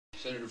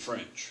Senator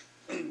French.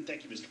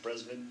 Thank you, Mr.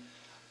 President.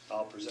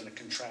 I'll present a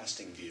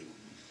contrasting view.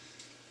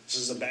 This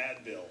is a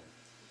bad bill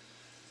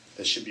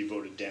that should be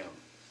voted down.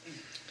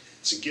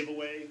 It's a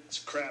giveaway,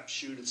 it's a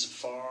crapshoot, it's a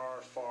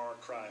far, far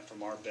cry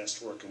from our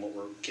best work and what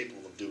we're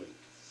capable of doing.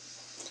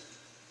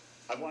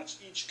 I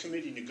watched each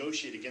committee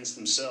negotiate against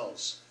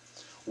themselves,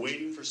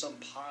 waiting for some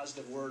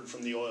positive word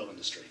from the oil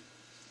industry.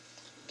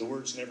 The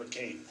words never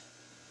came.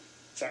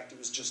 In fact, it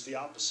was just the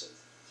opposite.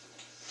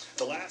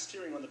 The last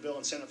hearing on the bill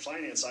in Senate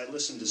Finance, I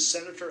listened to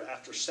senator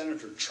after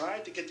senator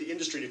tried to get the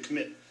industry to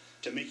commit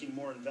to making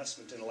more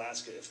investment in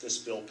Alaska if this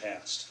bill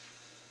passed.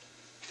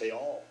 They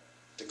all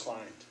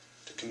declined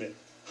to commit.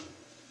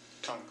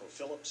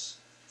 ConocoPhillips,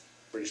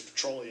 British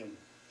Petroleum,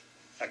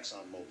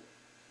 ExxonMobil.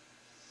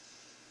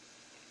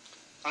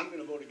 I'm going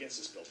to vote against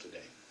this bill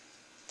today.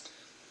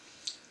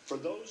 For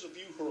those of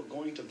you who are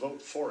going to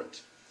vote for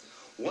it,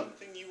 one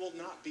thing you will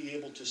not be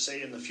able to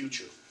say in the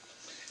future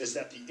is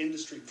that the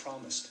industry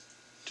promised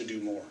to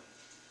do more.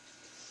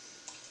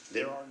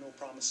 There are no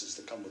promises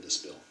that come with this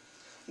bill.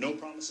 No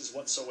promises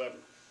whatsoever.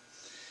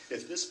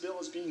 If this bill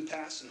is being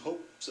passed in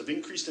hopes of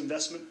increased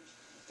investment,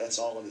 that's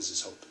all it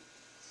is hope.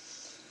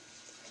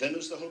 Then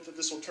there's the hope that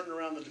this will turn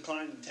around the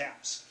decline in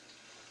taps.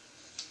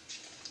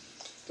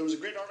 There was a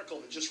great article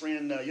that just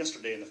ran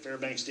yesterday in the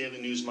Fairbanks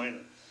Daily News Miner.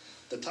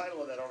 The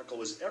title of that article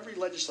was "Every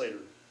Legislator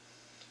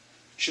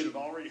Should Have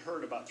Already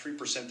Heard About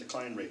 3%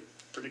 Decline Rate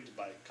Predicted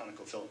by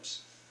ConocoPhillips."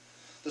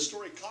 The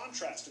story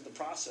contrasted the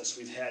process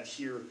we've had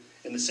here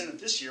in the Senate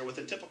this year with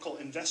a typical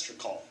investor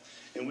call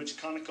in which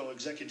Conoco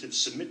executives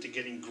submit to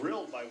getting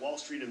grilled by Wall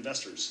Street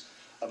investors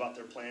about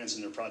their plans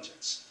and their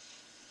projects.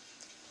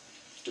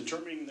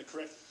 Determining the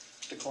correct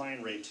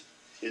decline rate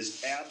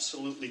is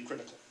absolutely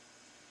critical.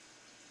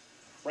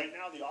 Right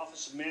now, the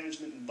Office of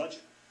Management and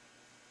Budget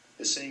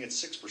is saying it's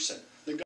 6%.